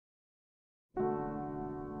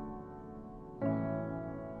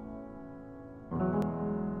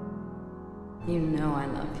You know I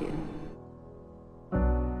love you.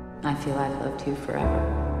 I feel I've loved you forever.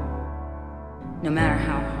 No matter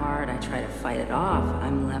how hard I try to fight it off,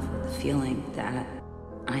 I'm left with the feeling that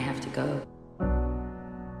I have to go.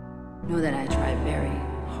 Know that I try very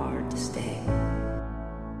hard to stay.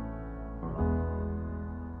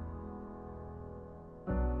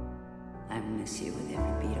 I miss you with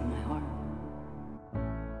every beat of my heart.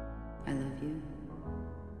 I love you.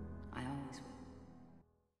 I always will.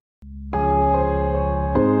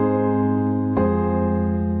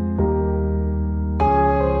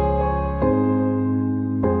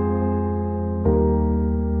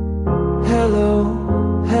 Hello,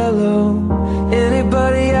 hello,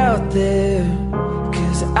 anybody out there?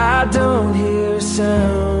 'Cause I don't hear a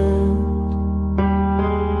sound.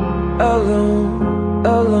 Alone,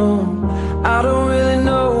 alone, I don't really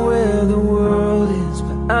know where the world is,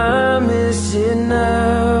 but I miss it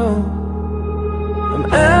now. I'm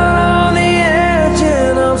out on the edge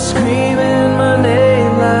and I'm screaming my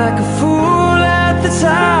name like a fool at the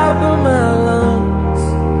top of my lungs.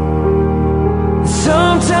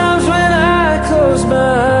 Sometimes when I close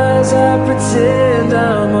my eyes, I pretend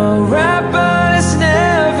I'm alright, but it's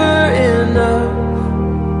never enough.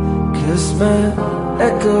 'Cause my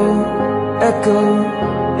echo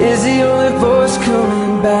is the only voice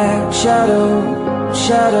coming back.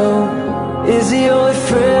 Shadow is the only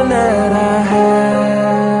friend that I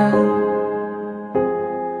have.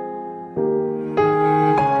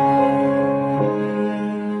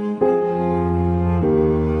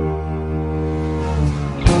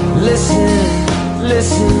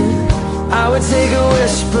 Listen, I would take a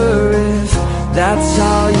whisper if that's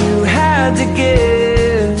all you had to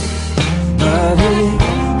give. But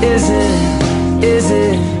it isn't, is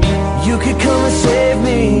it? You could come and save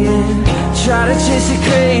me and try to chase it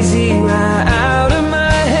crazy right out of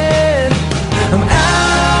my head. I'm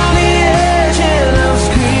out on the edge and I'm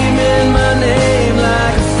screaming my name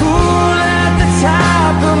like a fool at the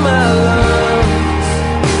top of my lungs.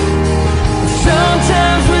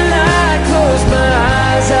 Sometimes when I close my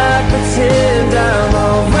eyes, I pretend I'm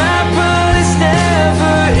alright, but it's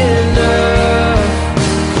never enough.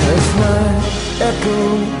 'Cause my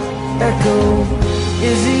echo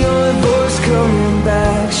is the only voice coming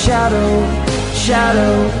back.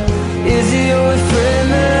 Shadow is the only